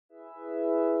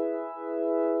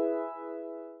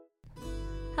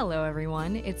Hello,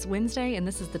 everyone. It's Wednesday, and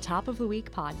this is the Top of the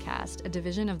Week podcast, a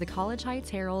division of the College Heights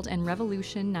Herald and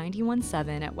Revolution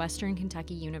 91.7 at Western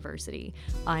Kentucky University.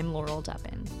 I'm Laurel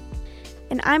Deppin.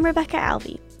 And I'm Rebecca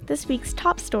Alvey. This week's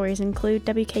top stories include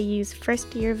WKU's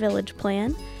first-year village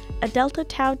plan, a Delta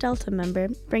Tau Delta member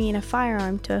bringing a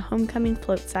firearm to a homecoming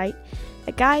float site,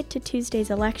 a guide to Tuesday's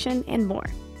election, and more.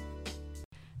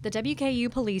 The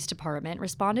WKU Police Department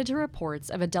responded to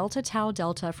reports of a Delta Tau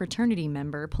Delta fraternity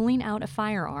member pulling out a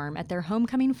firearm at their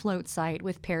homecoming float site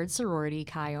with paired sorority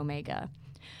Chi Omega.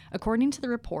 According to the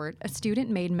report, a student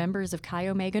made members of Chi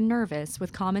Omega nervous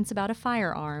with comments about a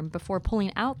firearm before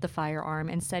pulling out the firearm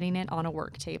and setting it on a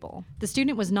work table. The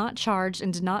student was not charged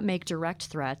and did not make direct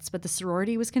threats, but the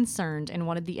sorority was concerned and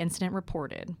wanted the incident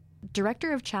reported.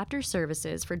 Director of Chapter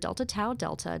Services for Delta Tau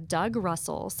Delta, Doug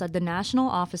Russell, said the national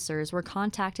officers were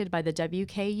contacted by the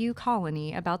WKU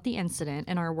colony about the incident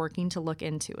and are working to look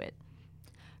into it.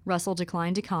 Russell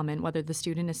declined to comment whether the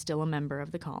student is still a member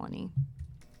of the colony.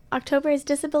 October is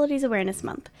Disabilities Awareness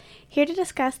Month. Here to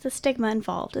discuss the stigma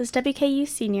involved is WKU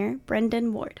senior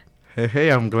Brendan Ward.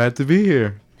 Hey, I'm glad to be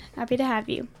here. Happy to have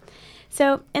you.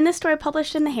 So, in the story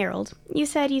published in the Herald, you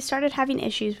said you started having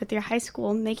issues with your high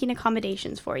school making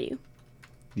accommodations for you.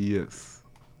 Yes.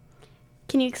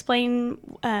 Can you explain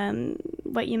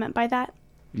what you meant by that?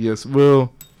 Yes,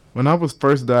 well, when I was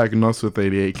first diagnosed with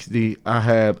ADHD, I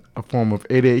had a form of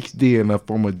ADHD and a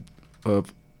form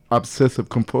of obsessive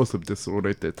compulsive disorder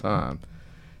at that time.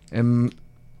 And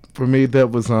for me,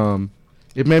 that was,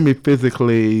 it made me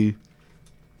physically,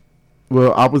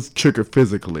 well, I was triggered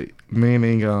physically,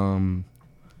 meaning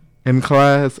in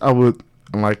class, I would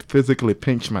physically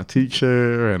pinch my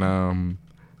teacher and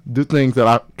do things that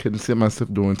I couldn't see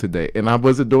myself doing today. And I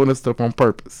wasn't doing this stuff on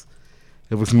purpose.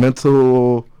 It was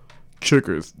mental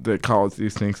triggers that caused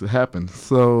these things to happen.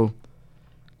 So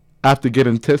after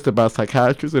getting tested by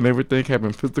psychiatrists and everything,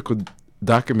 having physical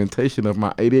documentation of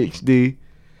my ADHD,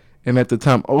 and at the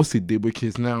time OCD, which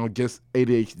is now just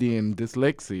ADHD and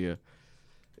dyslexia,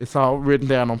 it's all written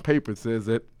down on paper, says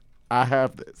that I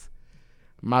have this.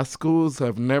 My schools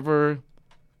have never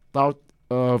thought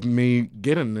of me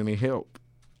getting any help.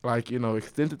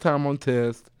 Extended time on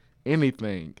tests,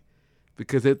 anything.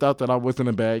 Because they thought that I wasn't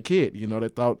a bad kid. They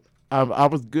thought I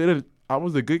was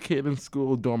a good kid in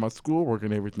school doing my schoolwork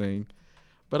and everything.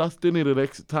 But I still needed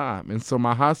extra time. And so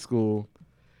my high school,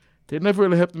 they never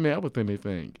really helped me out with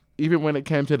anything. Even when it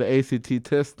came to the ACT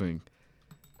testing.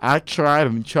 I tried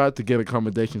to get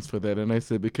accommodations for that, and they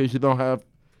said because you're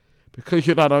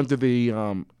not under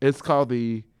the it's called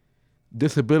the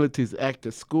Disabilities Act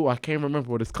at school. I can't remember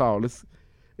what it's called.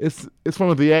 It's one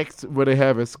of the acts where they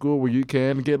have at school where you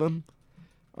can get them.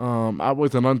 I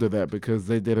wasn't under that because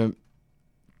they didn't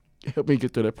help me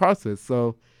get through that process.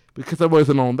 So because I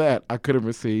wasn't on that, I couldn't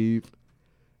receive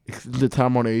the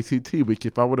time on the ACT. Which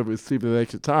if I would have received that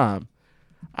extra time,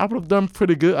 I would have done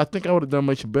pretty good. I think I would have done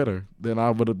much better than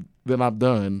I've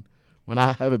done when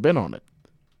I haven't been on it.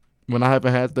 When I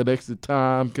haven't had that extra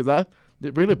time, because I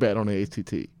did really bad on the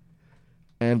ACT.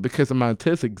 And because of my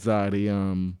test anxiety,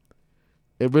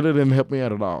 it really didn't help me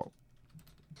out at all.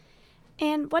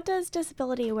 And what does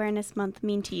Disability Awareness Month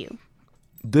mean to you?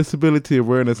 Disability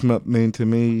Awareness Month means to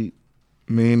me,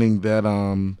 meaning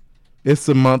that it's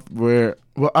a month where,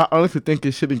 I honestly think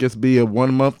it shouldn't just be a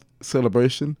 1 month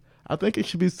celebration. I think it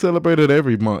should be celebrated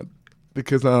every month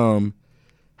because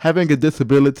having a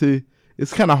disability,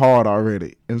 it's kind of hard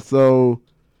already. And so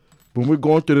when we're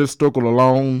going through this struggle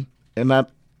alone and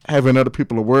not having other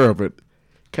people aware of it,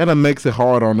 kind of makes it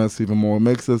hard on us even more. It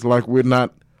makes us like we're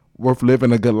not worth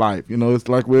living a good life. It's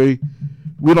like we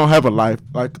don't have a life.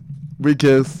 Like we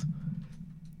just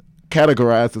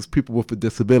categorized as people with a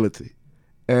disability.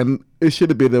 And it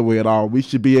shouldn't be that way at all. We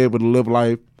should be able to live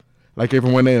life like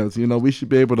everyone else. We should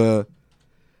be able to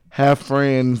have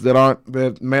friends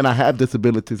that may not have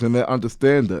disabilities and that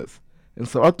understand us. And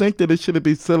so I think that it shouldn't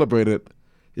be celebrated.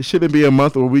 It shouldn't be a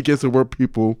month where we get to work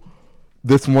people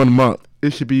this 1 month.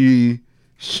 It should be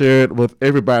shared with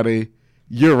everybody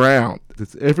year round.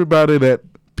 It's everybody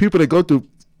people that go through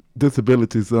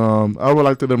disabilities. I would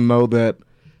like to let them know that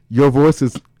your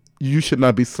voices, you should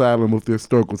not be silent with their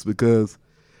struggles because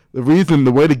the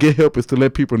way to get help is to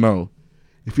let people know.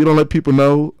 If you don't let people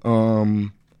know,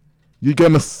 you're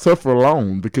going to suffer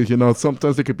alone because,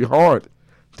 sometimes it can be hard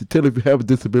to tell if you have a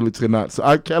disability or not. So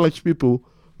I challenge people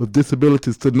with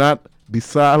disabilities to not be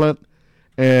silent.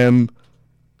 And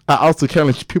I also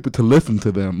challenge people to listen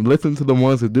to them. Listen to the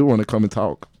ones that do want to come and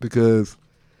talk because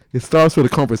it starts with a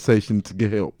conversation to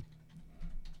get help.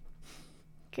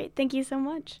 Great. Thank you so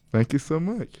much. Thank you so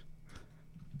much.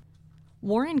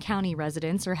 Warren County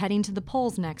residents are heading to the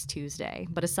polls next Tuesday,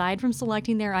 but aside from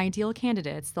selecting their ideal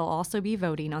candidates, they'll also be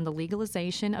voting on the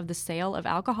legalization of the sale of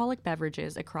alcoholic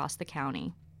beverages across the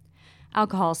county.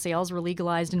 Alcohol sales were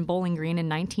legalized in Bowling Green in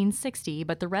 1960,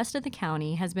 but the rest of the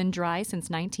county has been dry since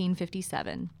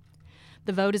 1957.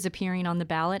 The vote is appearing on the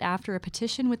ballot after a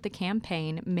petition with the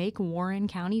campaign Make Warren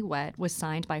County Wet was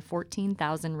signed by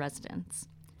 14,000 residents.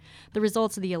 The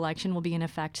results of the election will be in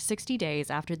effect 60 days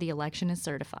after the election is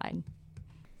certified.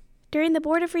 During the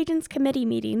Board of Regents Committee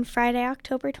meeting Friday,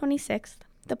 October 26th,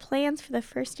 the plans for the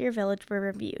First Year Village were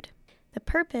reviewed. The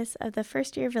purpose of the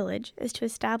First Year Village is to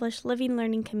establish living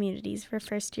learning communities for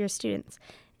first-year students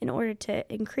in order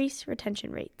to increase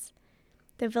retention rates.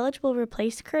 The village will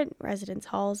replace current residence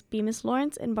halls Bemis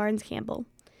Lawrence and Barnes Campbell.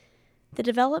 The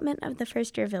development of the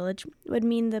First Year Village would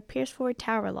mean the Pierce Ford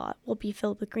Tower lot will be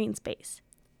filled with green space.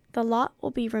 The lot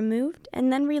will be removed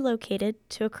and then relocated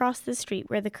to across the street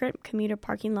where the current commuter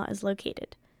parking lot is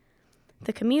located.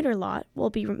 The commuter lot will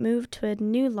be moved to a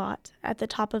new lot at the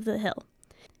top of the hill.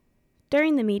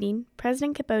 During the meeting,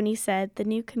 President Caponi said the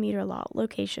new commuter lot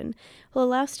location will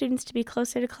allow students to be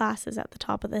closer to classes at the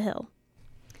top of the hill.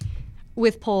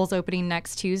 With polls opening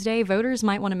next Tuesday, voters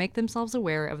might want to make themselves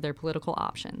aware of their political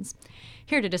options.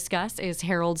 Here to discuss is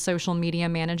Herald's social media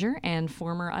manager and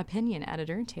former opinion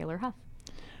editor, Taylor Huff.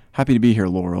 Happy to be here,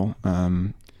 Laurel.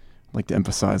 I'd like to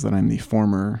emphasize that I'm the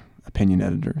former opinion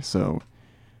editor, so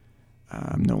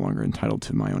I'm no longer entitled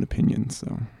to my own opinion.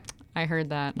 So I heard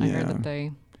that. I heard that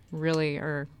they really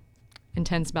are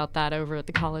intense about that over at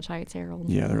the College Heights Herald.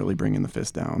 Yeah, they're really bringing the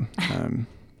fist down.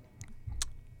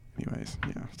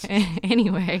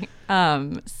 Anyway,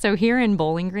 so here in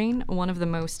Bowling Green, one of the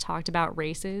most talked about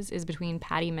races is between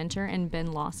Patty Minter and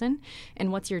Ben Lawson.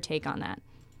 And what's your take on that?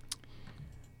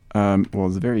 Well,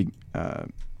 it's a very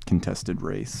contested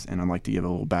race, and I'd like to give a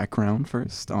little background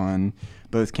first on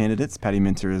both candidates. Patty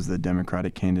Minter is the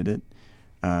Democratic candidate.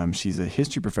 She's a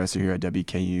history professor here at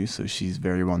WKU, so she's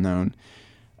very well known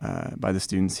by the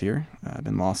students here.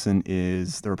 Ben Lawson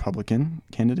is the Republican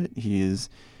candidate. He is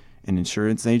an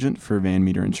insurance agent for Van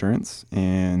Meter Insurance,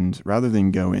 and rather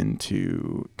than go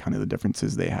into kind of the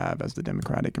differences they have as the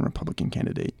Democratic and Republican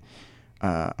candidate,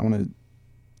 I want to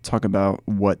talk about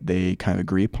what they kind of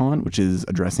agree upon, which is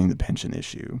addressing the pension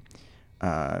issue.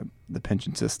 The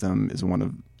pension system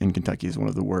in Kentucky is one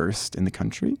of the worst in the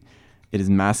country. It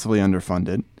is massively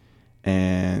underfunded,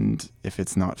 and if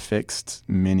it's not fixed,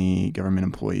 many government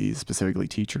employees, specifically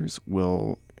teachers,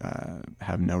 will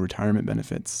have no retirement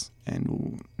benefits and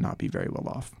will not be very well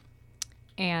off.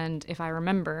 And if I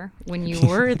remember, when you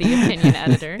were the opinion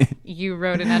editor, you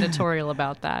wrote an editorial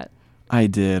about that. I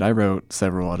did. I wrote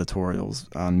several editorials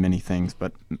on many things,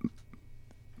 but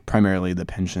primarily the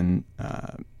pension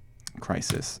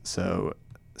crisis. So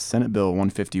Senate Bill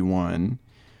 151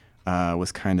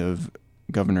 was kind of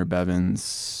Governor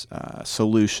Bevin's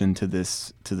solution to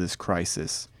this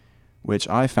crisis, which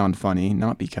I found funny,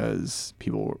 not because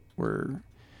people were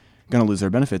going to lose their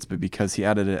benefits, but because he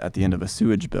added it at the end of a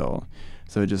sewage bill.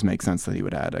 So it just makes sense that he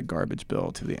would add a garbage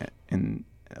bill to a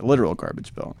literal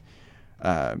garbage bill.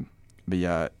 But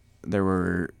yeah,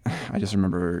 I just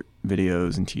remember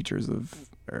videos and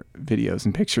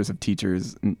pictures of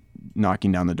teachers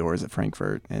knocking down the doors at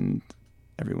Frankfurt, and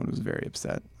everyone was very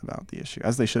upset about the issue,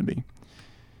 as they should be.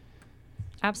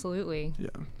 Absolutely. Yeah.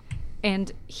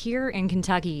 And here in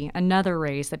Kentucky, another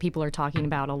race that people are talking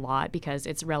about a lot because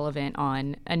it's relevant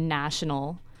on a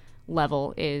national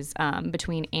level is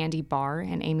between Andy Barr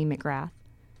and Amy McGrath.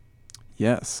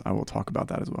 Yes, I will talk about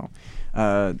that as well.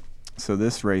 So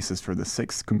this race is for the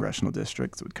 6th congressional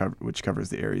district, which covers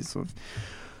the areas of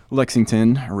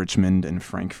Lexington, Richmond, and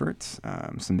Frankfurt,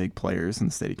 some big players in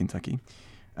the state of Kentucky.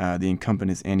 The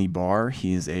incumbent is Andy Barr.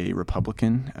 He is a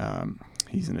Republican.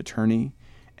 He's an attorney,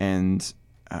 and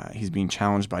he's being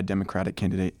challenged by Democratic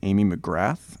candidate Amy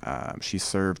McGrath. She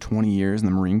served 20 years in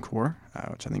the Marine Corps,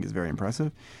 which I think is very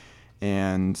impressive.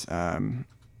 And kind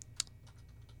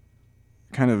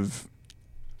of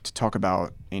to talk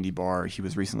about Andy Barr, he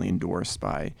was recently endorsed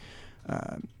by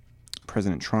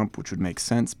President Trump, which would make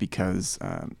sense because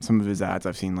some of his ads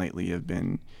I've seen lately have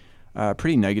been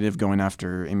pretty negative, going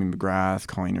after Amy McGrath,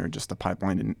 calling her just a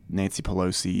pipeline to Nancy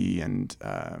Pelosi, and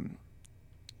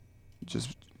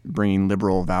just bringing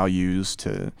liberal values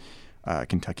to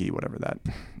Kentucky, whatever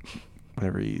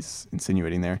he's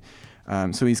insinuating there.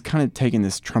 So he's kind of taken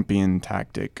this Trumpian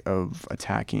tactic of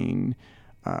attacking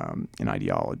an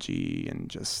ideology and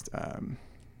just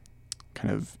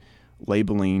kind of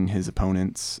labeling his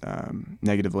opponents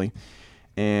negatively.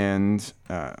 And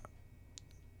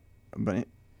but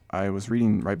I was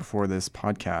reading right before this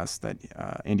podcast that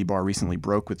Andy Barr recently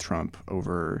broke with Trump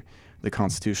over the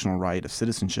constitutional right of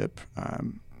citizenship.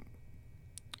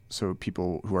 So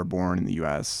people who are born in the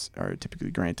U.S. are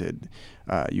typically granted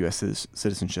U.S.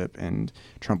 citizenship, and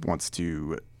Trump wants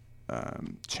to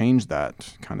change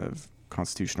that kind of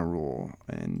constitutional rule,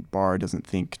 and Barr doesn't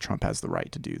think Trump has the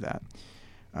right to do that.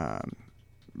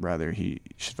 Rather, he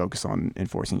should focus on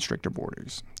enforcing stricter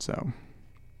borders. So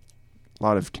a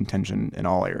lot of contention in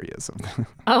all areas of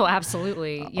Oh,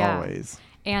 absolutely. Yeah. Always.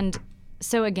 And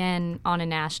so again, on a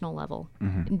national level,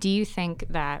 do you think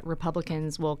that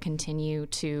Republicans will continue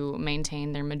to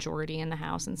maintain their majority in the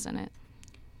House and Senate?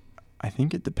 I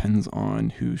think it depends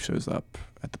on who shows up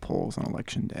at the polls on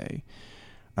Election Day.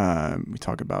 We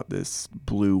talk about this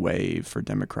blue wave for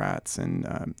Democrats and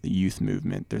the youth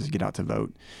movement. There's a Get Out to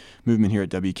Vote movement here at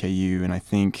WKU, and I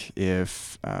think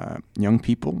if young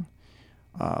people,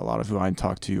 a lot of who I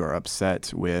talk to, are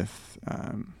upset with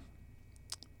kind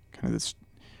of this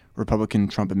Republican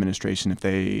Trump administration, if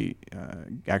they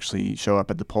actually show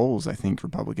up at the polls, I think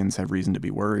Republicans have reason to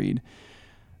be worried.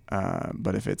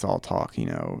 But if it's all talk,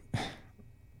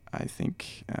 I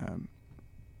think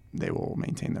they will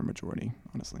maintain their majority,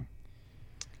 honestly.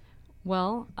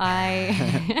 Well,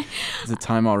 Is it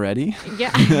time already?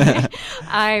 Yeah.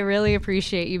 I really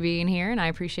appreciate you being here, and I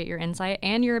appreciate your insight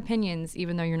and your opinions,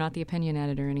 even though you're not the opinion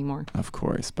editor anymore. Of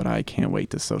course, but I can't wait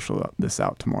to social this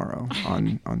out tomorrow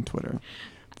on Twitter.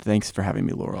 Thanks for having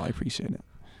me, Laurel. I appreciate it.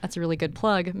 That's a really good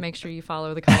plug. Make sure you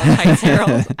follow the College Heights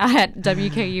Herald at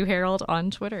WKU Herald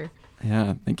on Twitter.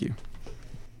 Yeah, thank you.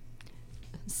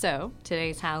 So,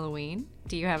 today's Halloween.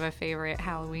 Do you have a favorite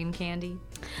Halloween candy?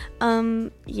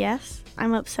 Yes.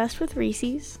 I'm obsessed with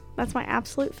Reese's. That's my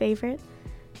absolute favorite.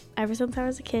 Ever since I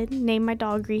was a kid. Named my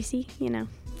dog Reese,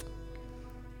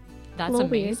 That's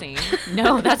amazing.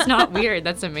 No, that's not weird.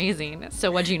 That's amazing.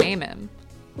 So what'd you name him?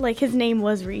 Like, his name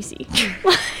was Reese.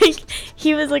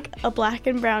 He was like a black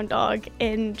and brown dog,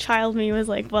 and child me was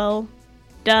like, well,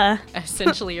 duh.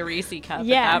 Essentially a Reese cup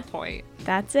Yeah. at that point.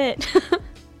 That's it.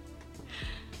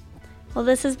 Well,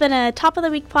 this has been a Top of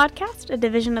the Week podcast, a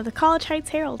division of the College Heights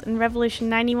Herald and Revolution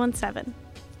 91.7.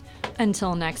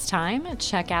 Until next time,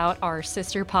 check out our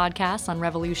sister podcasts on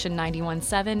Revolution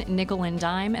 91.7, Nickel and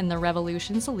Dime, and the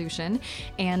Revolution Solution,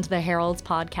 and the Herald's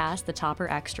podcast, The Topper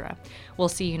Extra. We'll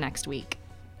see you next week.